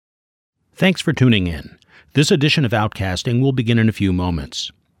Thanks for tuning in. This edition of Outcasting will begin in a few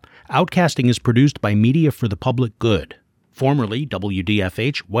moments. Outcasting is produced by Media for the Public Good, formerly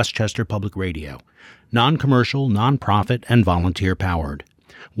WDFH Westchester Public Radio, non-commercial, non-profit, and volunteer-powered.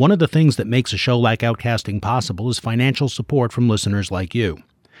 One of the things that makes a show like Outcasting possible is financial support from listeners like you.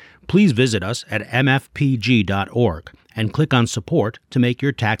 Please visit us at mfpg.org and click on Support to make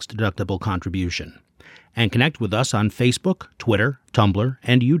your tax-deductible contribution. And connect with us on Facebook, Twitter, Tumblr,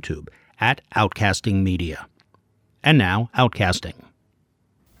 and YouTube at Outcasting Media. And now, Outcasting.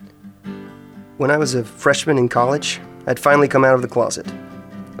 When I was a freshman in college, I'd finally come out of the closet.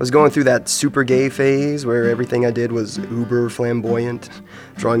 I was going through that super gay phase where everything I did was uber flamboyant,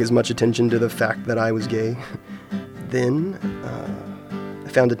 drawing as much attention to the fact that I was gay. Then, I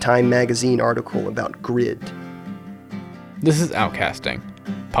found a Time magazine article about GRID. This is Outcasting,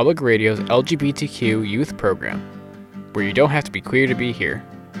 Public Radio's LGBTQ youth program, where you don't have to be queer to be here.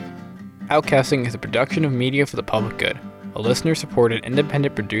 Outcasting is a production of Media for the Public Good, a listener-supported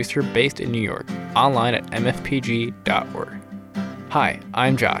independent producer based in New York, online at mfpg.org. Hi,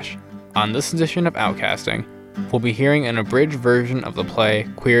 I'm Josh. On this edition of Outcasting, we'll be hearing an abridged version of the play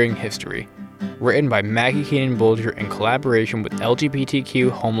Queering History, written by Maggie Keenan Bolger in collaboration with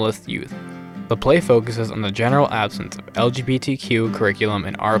LGBTQ homeless youth. The play focuses on the general absence of LGBTQ curriculum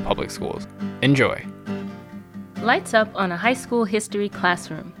in our public schools. Enjoy. Lights up on a high school history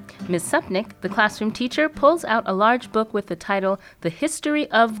classroom. Ms. Supnick, the classroom teacher, pulls out a large book with the title, The History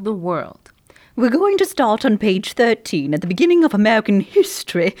of the World. We're going to start on page 13 at the beginning of American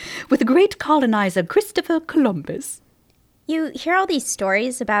history with the great colonizer Christopher Columbus. You hear all these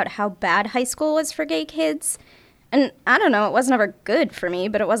stories about how bad high school was for gay kids. And I don't know, it wasn't ever good for me,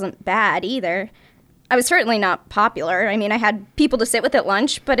 but it wasn't bad either. I was certainly not popular. I mean, I had people to sit with at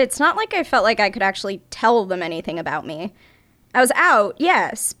lunch, but it's not like I felt like I could actually tell them anything about me. I was out,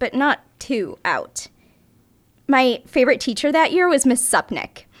 yes, but not too out. My favorite teacher that year was Miss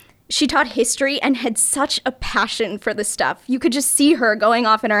Supnick. She taught history and had such a passion for the stuff. You could just see her going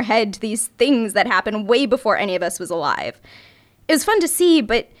off in her head to these things that happened way before any of us was alive. It was fun to see,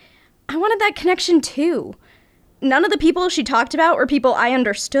 but I wanted that connection too. None of the people she talked about were people I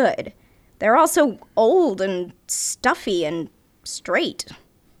understood. They're all so old and stuffy and straight.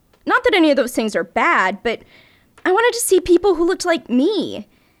 Not that any of those things are bad, but I wanted to see people who looked like me.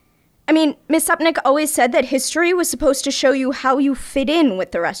 I mean, Miss Supnick always said that history was supposed to show you how you fit in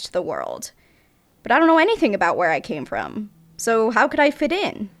with the rest of the world. But I don't know anything about where I came from. So how could I fit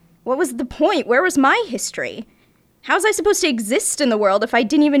in? What was the point? Where was my history? How was I supposed to exist in the world if I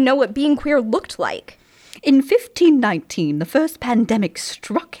didn't even know what being queer looked like? In 1519, the first pandemic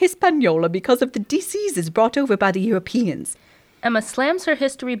struck Hispaniola because of the diseases brought over by the Europeans. Emma slams her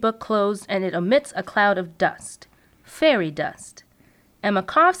history book closed and it emits a cloud of dust. Fairy dust. Emma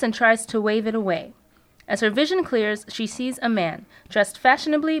coughs and tries to wave it away. As her vision clears, she sees a man, dressed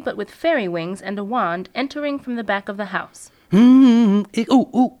fashionably but with fairy wings and a wand, entering from the back of the house.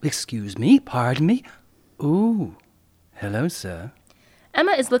 Excuse me, pardon me. Ooh, hello, sir.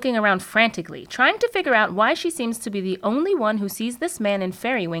 Emma is looking around frantically, trying to figure out why she seems to be the only one who sees this man in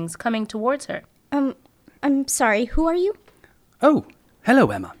fairy wings coming towards her. I'm sorry, who are you? Oh,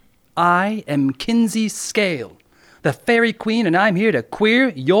 hello, Emma. I am Kinsey Scale, the fairy queen, and I'm here to queer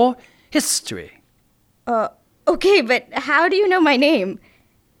your history. Okay, but how do you know my name?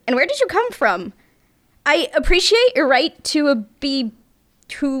 And where did you come from? I appreciate your right to be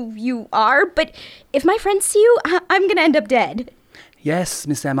who you are, but if my friends see you, I'm gonna end up dead. Yes,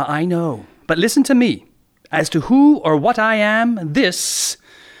 Miss Emma, I know. But listen to me. As to who or what I am, this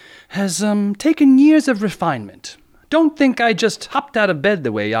has taken years of refinement. Don't think I just hopped out of bed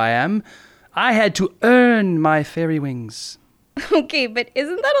the way I am. I had to earn my fairy wings. Okay, but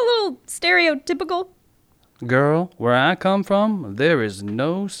isn't that a little stereotypical? Girl, where I come from, there is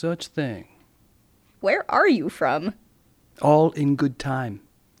no such thing. Where are you from? All in good time.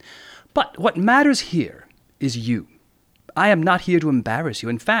 But what matters here is you. I am not here to embarrass you.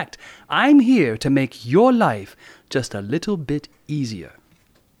 In fact, I'm here to make your life just a little bit easier.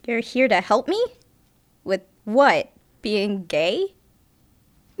 You're here to help me? With what? Being gay?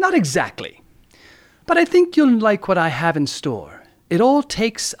 Not exactly. But I think you'll like what I have in store. It all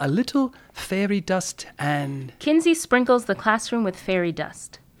takes a little fairy dust and... Kinsey sprinkles the classroom with fairy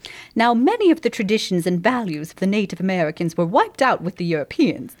dust. Now, many of the traditions and values of the Native Americans were wiped out with the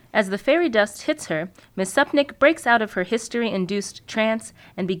Europeans. As the fairy dust hits her, Miss Supnick breaks out of her history-induced trance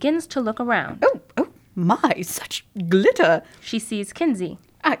and begins to look around. Oh, my, such glitter. She sees Kinsey.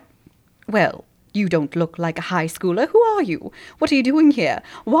 Well, you don't look like a high schooler. Who are you? What are you doing here?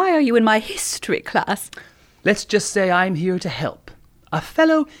 Why are you in my history class? Let's just say I'm here to help. A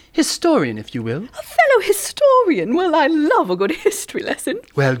fellow historian, if you will. A fellow historian? Well, I love a good history lesson.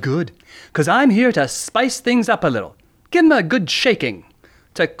 Well, good, 'cause I'm here to spice things up a little. Give 'em a good shaking.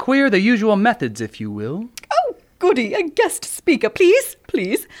 To queer the usual methods, if you will. Oh, goody, a guest speaker, please,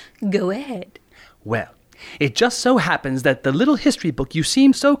 please. Go ahead. Well, it just so happens that the little history book you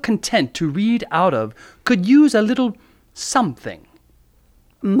seem so content to read out of could use a little something.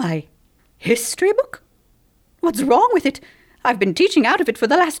 My history book? What's wrong with it? I've been teaching out of it for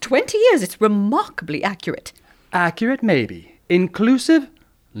the last 20 years. It's remarkably accurate. Accurate, maybe. Inclusive?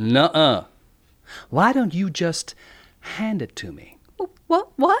 Nuh-uh. Why don't you just hand it to me?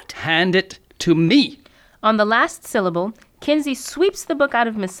 What? Hand it to me. On the last syllable, Kinsey sweeps the book out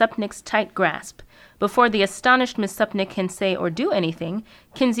of Miss Supnick's tight grasp. Before the astonished Miss Supnick can say or do anything,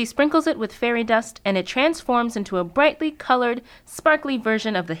 Kinsey sprinkles it with fairy dust, and it transforms into a brightly colored, sparkly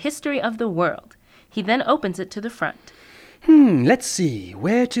version of the history of the world. He then opens it to the front. Let's see,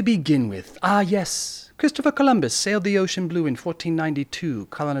 where to begin with? Ah, yes. Christopher Columbus sailed the ocean blue in 1492.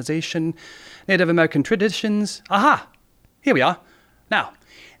 Colonization, Native American traditions. Aha! Here we are. Now,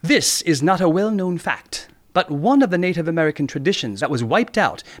 this is not a well-known fact, but one of the Native American traditions that was wiped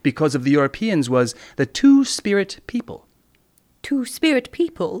out because of the Europeans was the two-spirit people. Two-spirit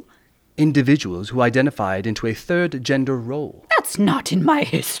people? Individuals who identified into a third gender role. That's not in my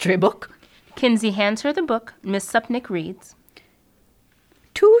history book. Kinsey hands her the book. Miss Supnick reads.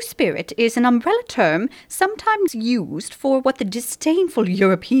 Two-spirit is an umbrella term sometimes used for what the disdainful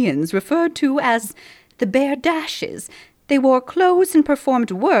Europeans referred to as the bare dashes. They wore clothes and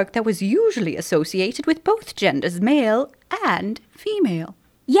performed work that was usually associated with both genders, male and female.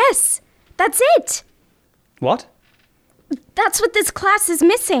 Yes, that's it. What? That's what this class is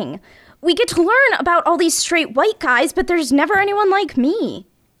missing. We get to learn about all these straight white guys, but there's never anyone like me.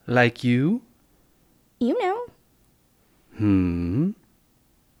 Like you? You know.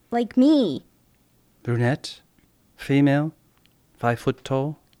 Like me. Brunette? Female? 5 foot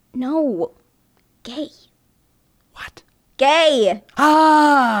tall? No. Gay. What? Gay.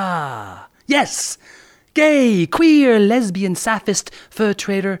 Ah! Yes! Gay, queer, lesbian, sapphist, fur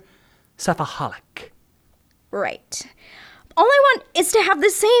trader, sapphaholic. Right. All I want is to have the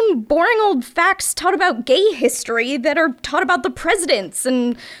same boring old facts taught about gay history that are taught about the presidents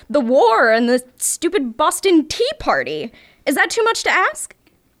and the war and the stupid Boston Tea Party. Is that too much to ask?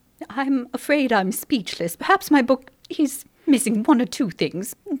 I'm afraid I'm speechless. Perhaps my book is missing one or two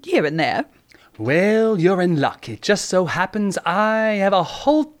things here and there. Well, you're in luck. It just so happens I have a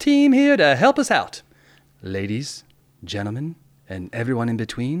whole team here to help us out. Ladies, gentlemen, and everyone in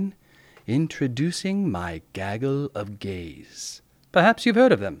between, introducing my gaggle of gays. Perhaps you've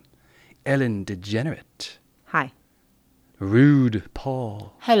heard of them. Ellen DeGenerate. Hi. Rude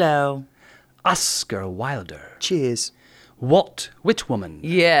Paul. Hello. Oscar Wilder. Cheers. Walt Whitwoman.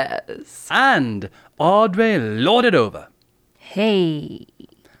 Yes. And Audrey Lordadover. Hey.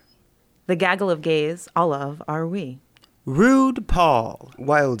 The gaggle of gays, all of are we. Rude Paul.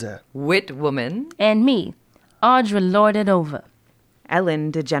 Wilder. Whitwoman. And me, Audrey lorded over.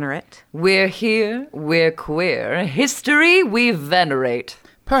 Ellen DeGenerate. We're here, we're queer. History we venerate.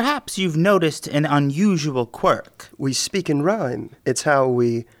 Perhaps you've noticed an unusual quirk. We speak in rhyme. It's how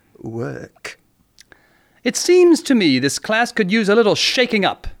we work. It seems to me this class could use a little shaking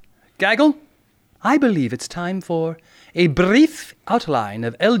up. Gaggle, I believe it's time for a brief outline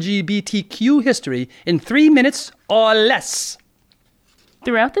of LGBTQ history in 3 minutes or less.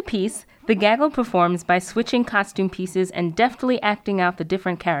 Throughout the piece, the gaggle performs by switching costume pieces and deftly acting out the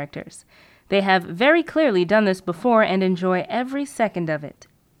different characters. They have very clearly done this before and enjoy every second of it.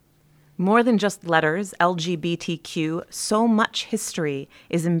 More than just letters, LGBTQ, so much history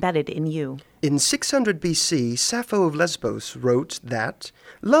is embedded in you. In 600 BC, Sappho of Lesbos wrote that,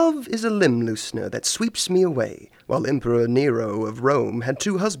 "Love is a limb loosener that sweeps me away," while Emperor Nero of Rome had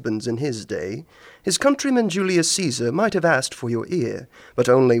 2 husbands in his day. His countryman Julius Caesar might have asked for your ear, but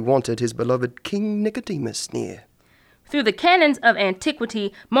only wanted his beloved King Nicodemus near. Through the canons of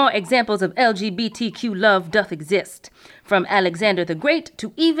antiquity, more examples of LGBTQ love doth exist, from Alexander the Great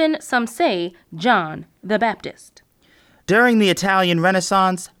to even, some say, John the Baptist. During the Italian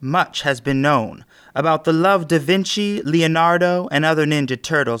Renaissance, much has been known about the love Da Vinci, Leonardo, and other Ninja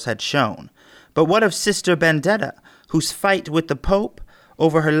Turtles had shown. But what of Sister Benedetta, whose fight with the Pope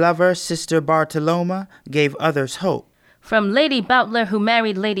over her lover, Sister Bartoloma, gave others hope? From Lady Boutler, who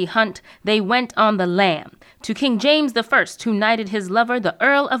married Lady Hunt, they went on the lam, to King James I, who knighted his lover, the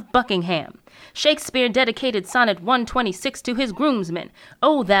Earl of Buckingham. Shakespeare dedicated Sonnet 126 to his groomsman,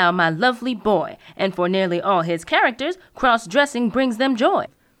 "O thou my lovely boy," and for nearly all his characters, cross-dressing brings them joy.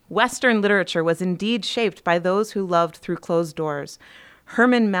 Western literature was indeed shaped by those who loved through closed doors.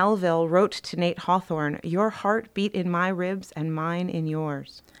 Herman Melville wrote to Nate Hawthorne, "Your heart beat in my ribs and mine in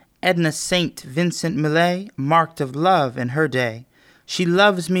yours." Edna St. Vincent Millay marked of love in her day. She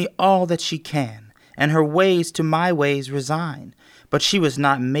loves me all that she can, and her ways to my ways resign. But she was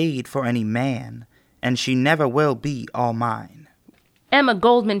not made for any man, and she never will be all mine. Emma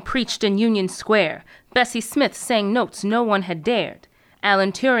Goldman preached in Union Square. Bessie Smith sang notes no one had dared.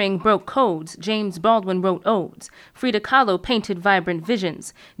 Alan Turing broke codes. James Baldwin wrote odes. Frida Kahlo painted vibrant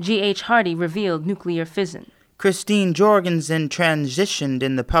visions. G.H. Hardy revealed nuclear fission. Christine Jorgensen transitioned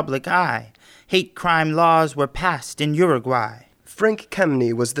in the public eye. Hate crime laws were passed in Uruguay. Frank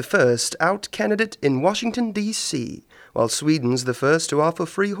Kameny was the first out candidate in Washington, D.C., while Sweden's the first to offer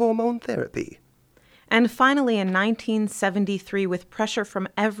free hormone therapy. And finally, in 1973, with pressure from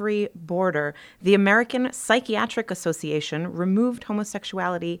every border, the American Psychiatric Association removed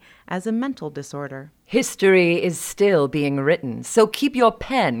homosexuality as a mental disorder. History is still being written, so keep your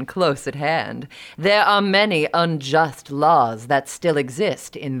pen close at hand. There are many unjust laws that still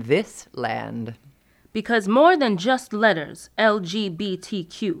exist in this land. Because more than just letters,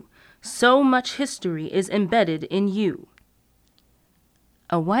 LGBTQ, so much history is embedded in you.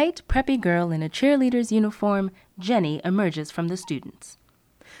 A white, preppy girl in a cheerleader's uniform, Jenny, emerges from the students.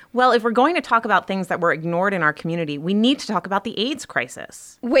 Well, if we're going to talk about things that were ignored in our community, we need to talk about the AIDS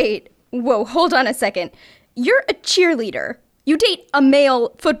crisis. Wait, whoa, hold on a second. You're a cheerleader. You date a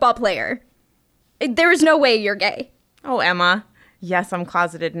male football player. There is no way you're gay. Oh, Emma. Yes, I'm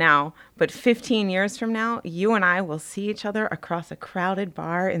closeted now, but 15 years from now, you and I will see each other across a crowded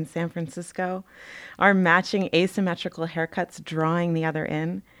bar in San Francisco, our matching asymmetrical haircuts drawing the other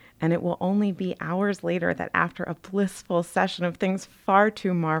in, and it will only be hours later that after a blissful session of things far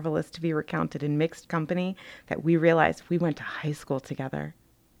too marvelous to be recounted in mixed company, that we realize we went to high school together.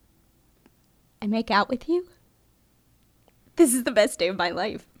 I make out with you? This is the best day of my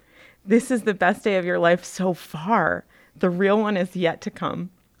life. This is the best day of your life so far. The real one is yet to come.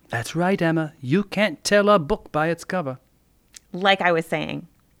 That's right, Emma. You can't tell a book by its cover. Like I was saying,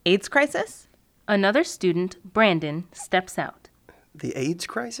 AIDS crisis? Another student, Brandon, steps out. The AIDS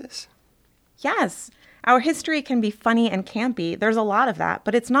crisis? Yes. Our history can be funny and campy. There's a lot of that,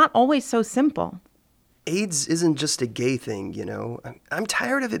 but it's not always so simple. AIDS isn't just a gay thing, you know. I'm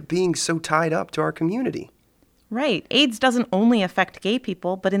tired of it being so tied up to our community. Right. AIDS doesn't only affect gay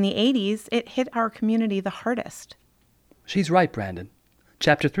people, but in the 80s, it hit our community the hardest. She's right, Brandon.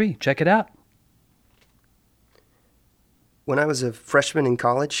 Chapter 3, check it out. When I was a freshman in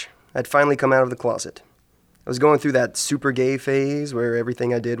college, I'd finally come out of the closet. I was going through that super gay phase where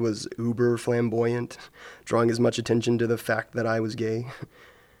everything I did was uber flamboyant, drawing as much attention to the fact that I was gay.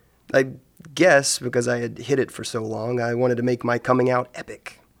 I guess because I had hid it for so long, I wanted to make my coming out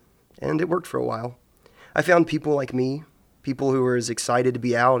epic. And it worked for a while. I found people like me, people who were as excited to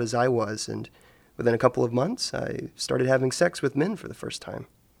be out as I was, and within a couple of months, I started having sex with men for the first time.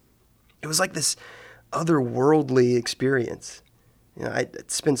 It was like this otherworldly experience. You know,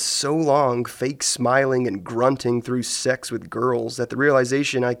 I'd spent so long fake smiling and grunting through sex with girls that the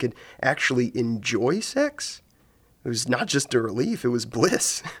realization I could actually enjoy sex, it was not just a relief, it was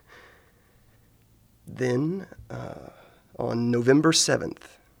bliss. Then, on November 7th,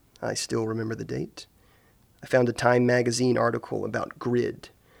 I still remember the date, I found a Time magazine article about GRID,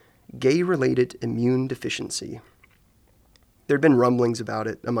 gay-related immune deficiency. There had been rumblings about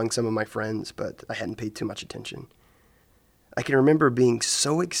it among some of my friends, but I hadn't paid too much attention. I can remember being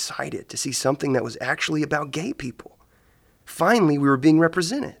so excited to see something that was actually about gay people. Finally, we were being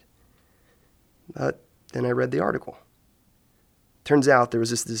represented. But then I read the article. Turns out there was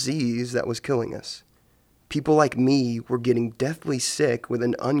this disease that was killing us. People like me were getting deathly sick with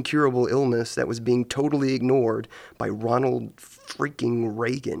an uncurable illness that was being totally ignored by Ronald freaking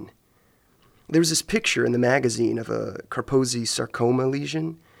Reagan. There was this picture in the magazine of a Kaposi sarcoma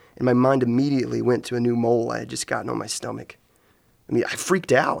lesion, and my mind immediately went to a new mole I had just gotten on my stomach. I mean, I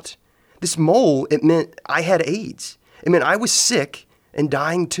freaked out. This mole, it meant I had AIDS. It meant I was sick and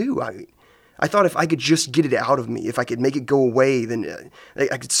dying too. I thought if I could just get it out of me, if I could make it go away, then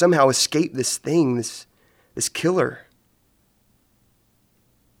I could somehow escape this thing, this killer.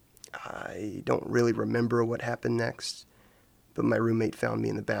 I don't really remember what happened next, but my roommate found me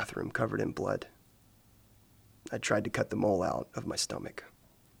in the bathroom covered in blood. I tried to cut the mole out of my stomach.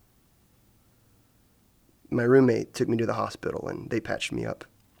 My roommate took me to the hospital and they patched me up.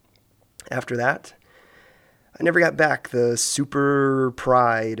 After that, I never got back the super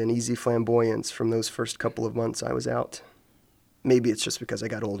pride and easy flamboyance from those first couple of months I was out. Maybe it's just because I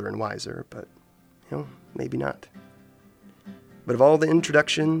got older and wiser, but, maybe not. But of all the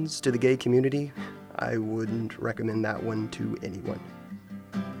introductions to the gay community, I wouldn't recommend that one to anyone.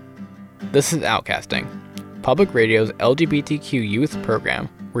 This is Outcasting, Public Radio's LGBTQ youth program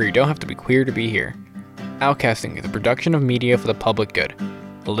where you don't have to be queer to be here. Outcasting is a production of media for the public good,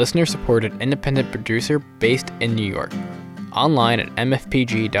 a listener-supported independent producer based in New York, online at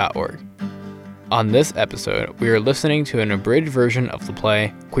mfpg.org. On this episode, we are listening to an abridged version of the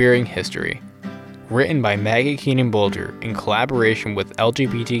play Queering History, written by Maggie Keenan Bolger in collaboration with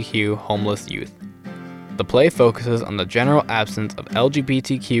LGBTQ homeless youth. The play focuses on the general absence of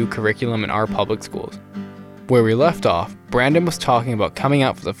LGBTQ curriculum in our public schools. Where we left off, Brandon was talking about coming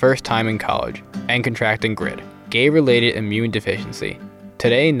out for the first time in college and contracting GRID, gay-related immune deficiency,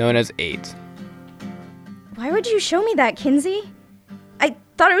 today known as AIDS. Why would you show me that, Kinsey? I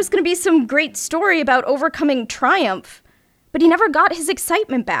thought it was going to be some great story about overcoming triumph, but he never got his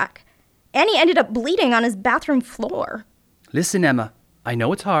excitement back, and he ended up bleeding on his bathroom floor. Listen, Emma, I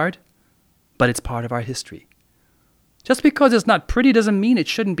know it's hard, but it's part of our history. Just because it's not pretty doesn't mean it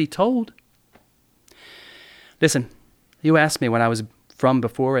shouldn't be told. Listen, you asked me when I was from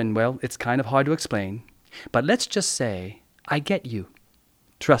before, and well, it's kind of hard to explain. But let's just say, I get you.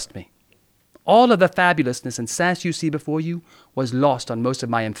 Trust me. All of the fabulousness and sass you see before you was lost on most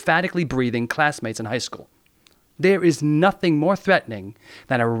of my emphatically breathing classmates in high school. There is nothing more threatening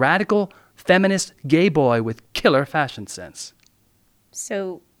than a radical, feminist gay boy with killer fashion sense.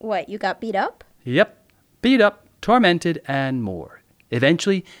 So, what, you got beat up? Yep, beat up, tormented, and more.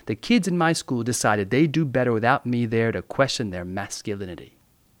 Eventually, the kids in my school decided they'd do better without me there to question their masculinity.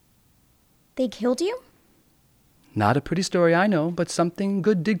 They killed you? Not a pretty story, I know, but something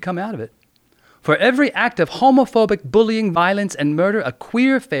good did come out of it. For every act of homophobic bullying, violence, and murder, a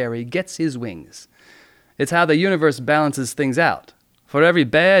queer fairy gets his wings. It's how the universe balances things out. For every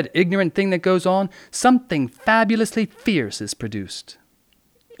bad, ignorant thing that goes on, something fabulously fierce is produced.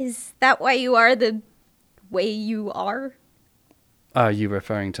 Is that why you are the way you are? Are you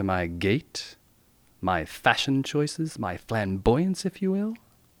referring to my gait? My fashion choices? My flamboyance, if you will?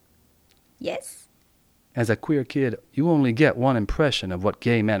 Yes. As a queer kid, you only get one impression of what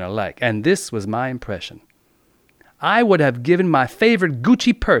gay men are like, and this was my impression. I would have given my favorite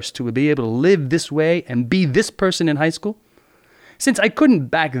Gucci purse to be able to live this way and be this person in high school. Since I couldn't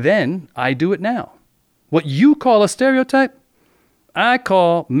back then, I do it now. What you call a stereotype, I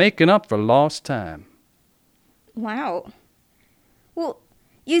call making up for lost time. Wow. Well,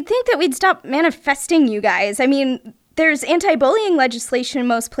 you'd think that we'd stop manifesting you guys. I mean, there's anti-bullying legislation in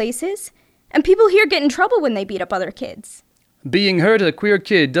most places, and people here get in trouble when they beat up other kids. Being hurt as a queer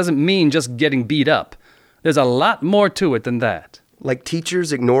kid doesn't mean just getting beat up. There's a lot more to it than that. Like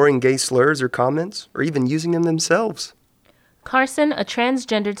teachers ignoring gay slurs or comments, or even using them themselves. Carson, a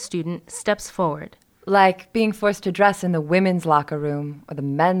transgendered student, steps forward. Like being forced to dress in the women's locker room or the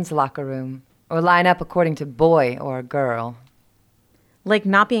men's locker room, or line up according to boy or girl. Like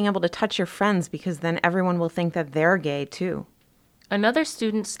not being able to touch your friends because then everyone will think that they're gay too. Another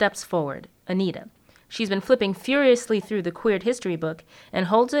student steps forward, Anita. She's been flipping furiously through the queered history book and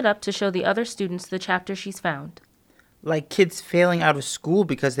holds it up to show the other students the chapter she's found. Like kids failing out of school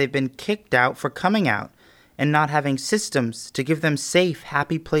because they've been kicked out for coming out and not having systems to give them safe,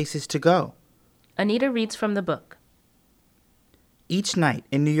 happy places to go. Anita reads from the book. Each night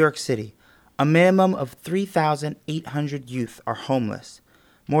in New York City, a minimum of 3,800 youth are homeless,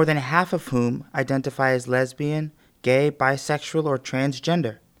 more than half of whom identify as lesbian, gay, bisexual, or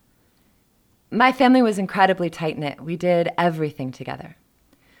transgender. My family was incredibly tight-knit. We did everything together.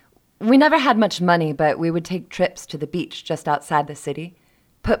 We never had much money, but we would take trips to the beach just outside the city,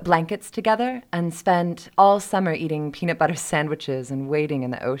 put blankets together, and spend all summer eating peanut butter sandwiches and wading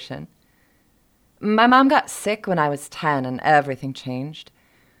in the ocean. My mom got sick when I was 10, and everything changed.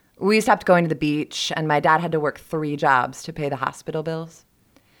 We stopped going to the beach, and my dad had to work 3 jobs to pay the hospital bills.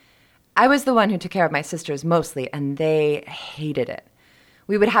 I was the one who took care of my sisters mostly, and they hated it.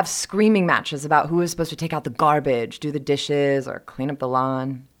 We would have screaming matches about who was supposed to take out the garbage, do the dishes, or clean up the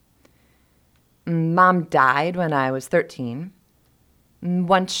lawn. Mom died when I was 13.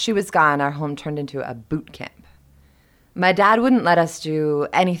 Once she was gone, our home turned into a boot camp. My dad wouldn't let us do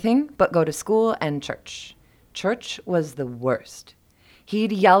anything but go to school and church. Church was the worst.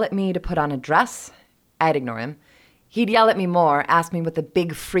 He'd yell at me to put on a dress. I'd ignore him. He'd yell at me more, ask me what the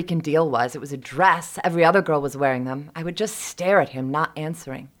big freaking deal was. It was a dress. Every other girl was wearing them. I would just stare at him, not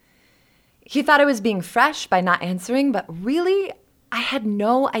answering. He thought I was being fresh by not answering, but really, I had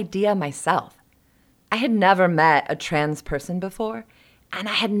no idea myself. I had never met a trans person before, and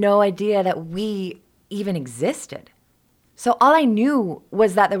I had no idea that we even existed. So all I knew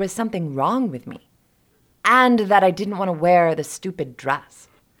was that there was something wrong with me, and that I didn't want to wear the stupid dress.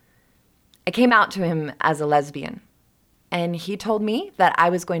 I came out to him as a lesbian. and he told me that I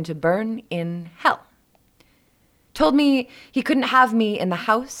was going to burn in hell. Told me he couldn't have me in the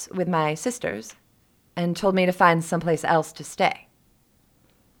house with my sisters, and told me to find someplace else to stay.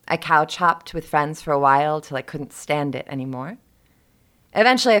 I couch hopped with friends for a while till I couldn't stand it anymore.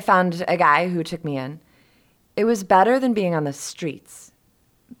 Eventually, I found a guy who took me in. It was better than being on the streets,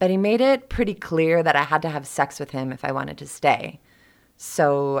 but he made it pretty clear that I had to have sex with him if I wanted to stay.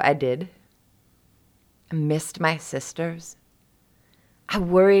 So I did. I missed my sisters. I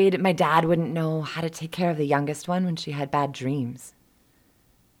worried my dad wouldn't know how to take care of the youngest one when she had bad dreams.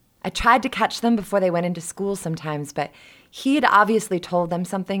 I tried to catch them before they went into school sometimes, but he had obviously told them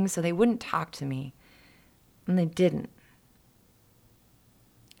something so they wouldn't talk to me. And they didn't.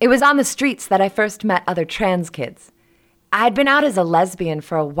 It was on the streets that I first met other trans kids. I'd been out as a lesbian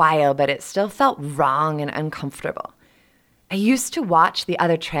for a while, but it still felt wrong and uncomfortable. I used to watch the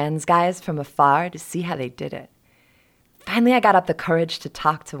other trans guys from afar to see how they did it. Finally, I got up the courage to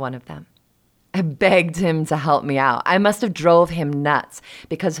talk to one of them. I begged him to help me out. I must have drove him nuts,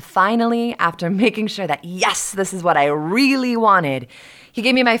 because finally, after making sure that, yes, this is what I really wanted, he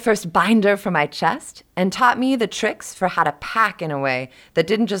gave me my first binder for my chest and taught me the tricks for how to pack in a way that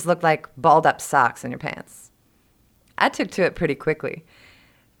didn't just look like balled up socks in your pants. I took to it pretty quickly,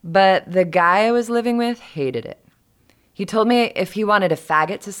 but the guy I was living with hated it. He told me if he wanted a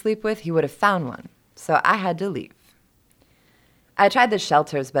faggot to sleep with, he would have found one, so I had to leave. I tried the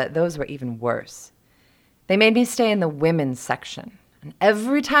shelters, but those were even worse. They made me stay in the women's section, and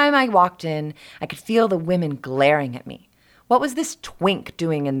every time I walked in, I could feel the women glaring at me. What was this twink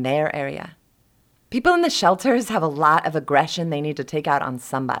doing in their area? People in the shelters have a lot of aggression they need to take out on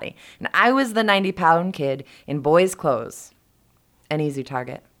somebody, and I was the 90-pound kid in boys' clothes. An easy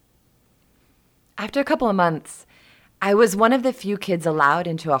target. After a couple of months, I was one of the few kids allowed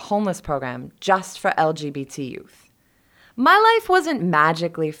into a homeless program just for LGBT youth. My life wasn't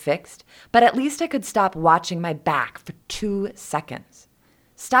magically fixed, but at least I could stop watching my back for 2 seconds.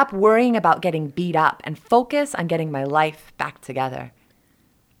 Stop worrying about getting beat up and focus on getting my life back together.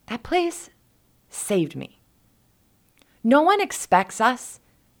 That place saved me. No one expects us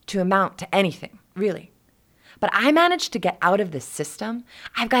to amount to anything, really. But I managed to get out of the system.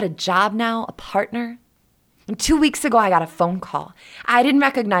 I've got a job now, a partner. And 2 weeks ago, I got a phone call. I didn't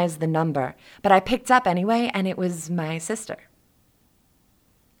recognize the number, but I picked up anyway, and it was my sister.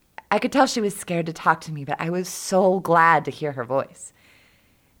 I could tell she was scared to talk to me, but I was so glad to hear her voice.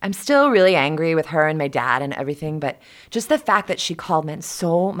 I'm still really angry with her and my dad and everything, but just the fact that she called meant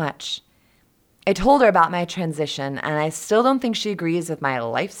so much. I told her about my transition, and I still don't think she agrees with my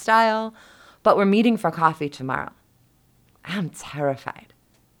lifestyle, but we're meeting for coffee tomorrow. I'm terrified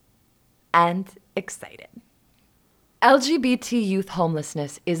and excited. LGBT youth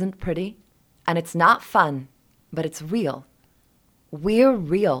homelessness isn't pretty, and it's not fun, but it's real. We're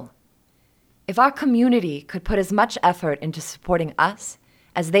real. If our community could put as much effort into supporting us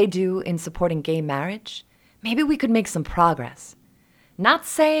as they do in supporting gay marriage, maybe we could make some progress. Not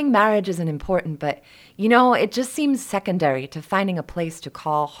saying marriage isn't important, but, it just seems secondary to finding a place to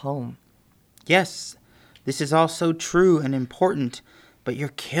call home. Yes, this is all so true and important, but you're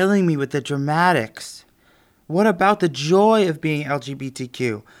killing me with the dramatics. What about the joy of being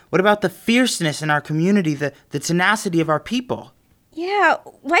LGBTQ? What about the fierceness in our community, the tenacity of our people? Yeah,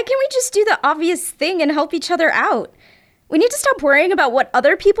 why can't we just do the obvious thing and help each other out? We need to stop worrying about what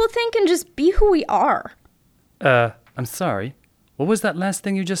other people think and just be who we are. I'm sorry. What was that last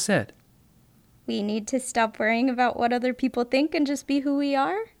thing you just said? We need to stop worrying about what other people think and just be who we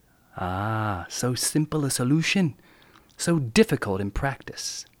are? Ah, so simple a solution. So difficult in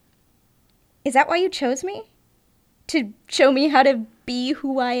practice. Is that why you chose me? To show me how to be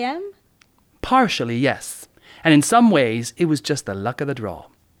who I am? Partially, yes. And in some ways, it was just the luck of the draw.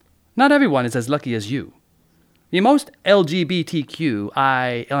 Not everyone is as lucky as you. Most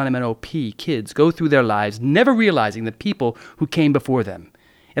LGBTQILMNOP kids go through their lives never realizing the people who came before them.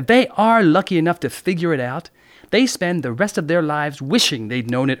 If they are lucky enough to figure it out, they spend the rest of their lives wishing they'd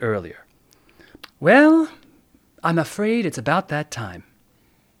known it earlier. Well, I'm afraid it's about that time.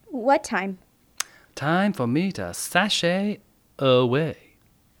 What time? Time for me to sashay away.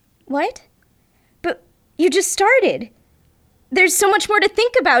 What? But you just started. There's so much more to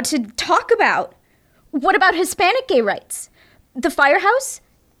think about, to talk about. What about Hispanic gay rights? The firehouse?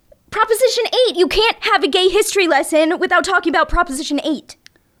 Proposition 8. You can't have a gay history lesson without talking about Proposition 8.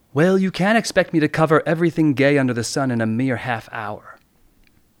 Well, you can't expect me to cover everything gay under the sun in a mere half hour.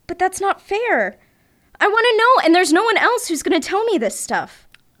 But that's not fair. I want to know, and there's no one else who's going to tell me this stuff.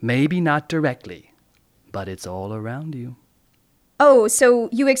 Maybe not directly, but it's all around you. Oh, so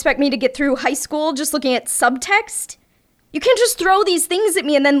you expect me to get through high school just looking at subtext? You can't just throw these things at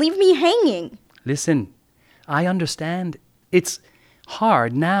me and then leave me hanging. Listen, I understand. It's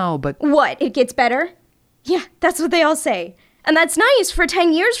hard now, but... What, it gets better? Yeah, that's what they all say. And that's nice for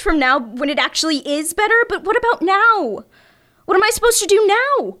 10 years from now when it actually is better, but what about now? What am I supposed to do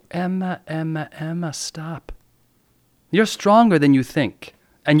now? Emma, stop. You're stronger than you think,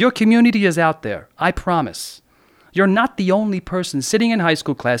 and your community is out there, I promise. You're not the only person sitting in high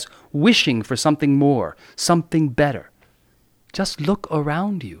school class wishing for something more, something better. Just look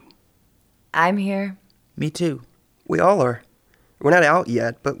around you. I'm here. Me too. We all are. We're not out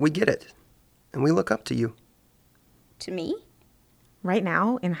yet, but we get it. And we look up to you. To me? Right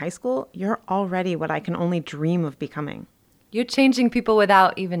now, in high school, you're already what I can only dream of becoming. You're changing people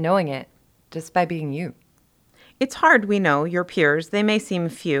without even knowing it, just by being you. It's hard, we know, your peers. They may seem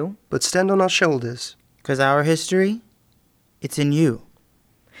few. But stand on our shoulders. 'Cause our history, it's in you.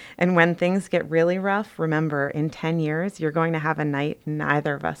 And when things get really rough, remember, in 10 years, you're going to have a night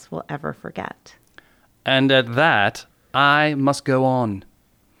neither of us will ever forget. And at that, I must go on.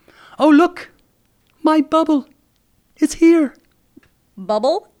 Oh, look! My bubble! It's here!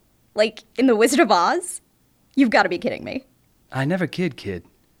 Bubble? Like in The Wizard of Oz? You've got to be kidding me. I never kid.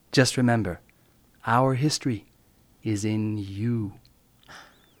 Just remember, our history is in you.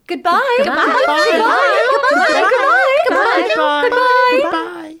 Goodbye.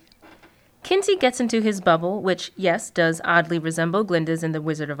 Goodbye. Kinsey gets into his bubble, which, yes, does oddly resemble Glinda's in The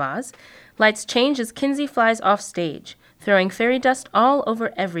Wizard of Oz. Lights change as Kinsey flies off stage, throwing fairy dust all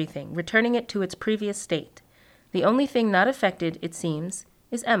over everything, returning it to its previous state. The only thing not affected, it seems,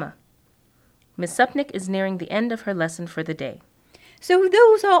 is Emma. Miss Supnick is nearing the end of her lesson for the day. So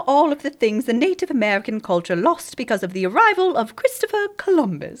those are all of the things the Native American culture lost because of the arrival of Christopher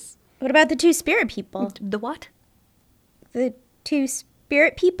Columbus. What about the two spirit people? The what? The two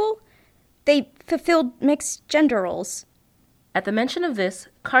spirit people? They fulfilled mixed gender roles. At the mention of this,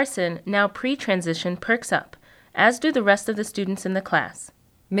 Carson, now pre-transition, perks up, as do the rest of the students in the class.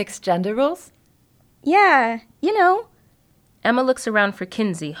 Mixed gender roles? Yeah, you know. Emma looks around for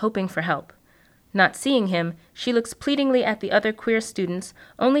Kinsey, hoping for help. Not seeing him, she looks pleadingly at the other queer students,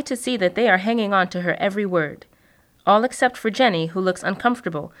 only to see that they are hanging on to her every word. All except for Jenny, who looks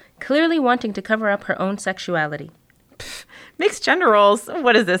uncomfortable, clearly wanting to cover up her own sexuality. Mixed gender roles?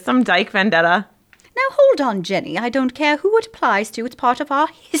 What is this, some dyke vendetta? Now hold on, Jenny. I don't care who it applies to. It's part of our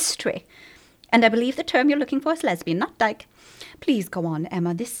history. And I believe the term you're looking for is lesbian, not dyke. Please go on,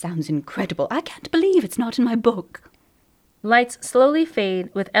 Emma. This sounds incredible. I can't believe it's not in my book. Lights slowly fade,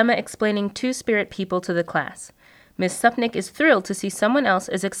 with Emma explaining two spirit people to the class. Miss Supnick is thrilled to see someone else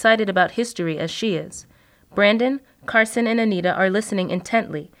as excited about history as she is. Brandon, Carson, and Anita are listening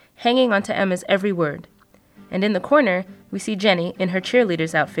intently, hanging onto Emma's every word. And in the corner, we see Jenny, in her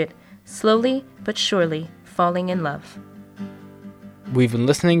cheerleader's outfit, slowly but surely falling in love. We've been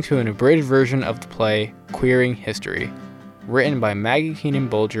listening to an abridged version of the play Queering History, written by Maggie Keenan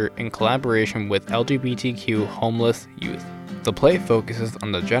Bolger in collaboration with LGBTQ homeless youth. The play focuses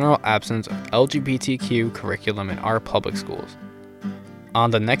on the general absence of LGBTQ curriculum in our public schools. On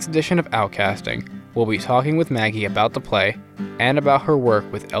the next edition of Outcasting, we'll be talking with Maggie about the play and about her work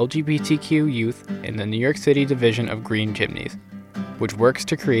with LGBTQ youth in the New York City division of Green Chimneys, which works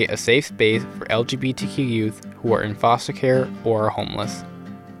to create a safe space for LGBTQ youth who are in foster care or are homeless.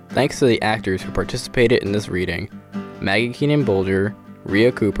 Thanks to the actors who participated in this reading: Maggie Keenan Bolger,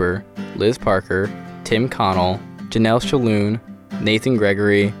 Rhea Cooper, Liz Parker, Tim Connell, Janelle Shalhoun, Nathan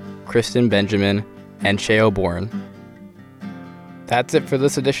Gregory, Kristen Benjamin, and Sheo Bourne. That's it for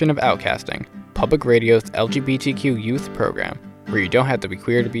this edition of Outcasting, Public Radio's LGBTQ youth program, where you don't have to be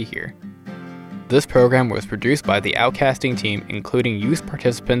queer to be here. This program was produced by the Outcasting team, including youth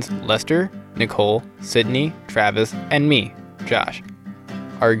participants Lester, Nicole, Sydney, Travis, and me, Josh.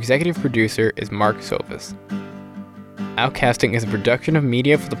 Our executive producer is Mark Sophis. Outcasting is a production of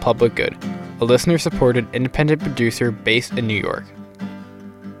Media for the Public Good, a listener-supported independent producer based in New York.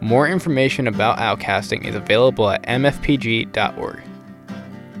 More information about Outcasting is available at mfpg.org.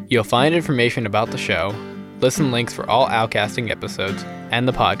 You'll find information about the show, listen links for all Outcasting episodes, and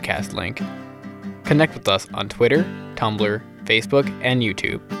the podcast link. Connect with us on Twitter, Tumblr, Facebook, and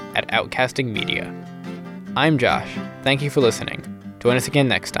YouTube at Outcasting Media. I'm Josh. Thank you for listening. Join us again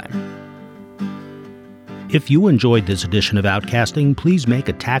next time. If you enjoyed this edition of Outcasting, please make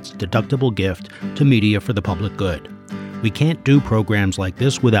a tax-deductible gift to Media for the Public Good. We can't do programs like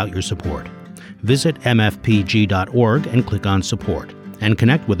this without your support. Visit mfpg.org and click on Support, and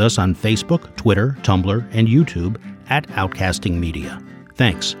connect with us on Facebook, Twitter, Tumblr, and YouTube at Outcasting Media.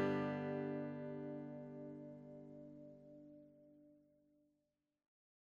 Thanks.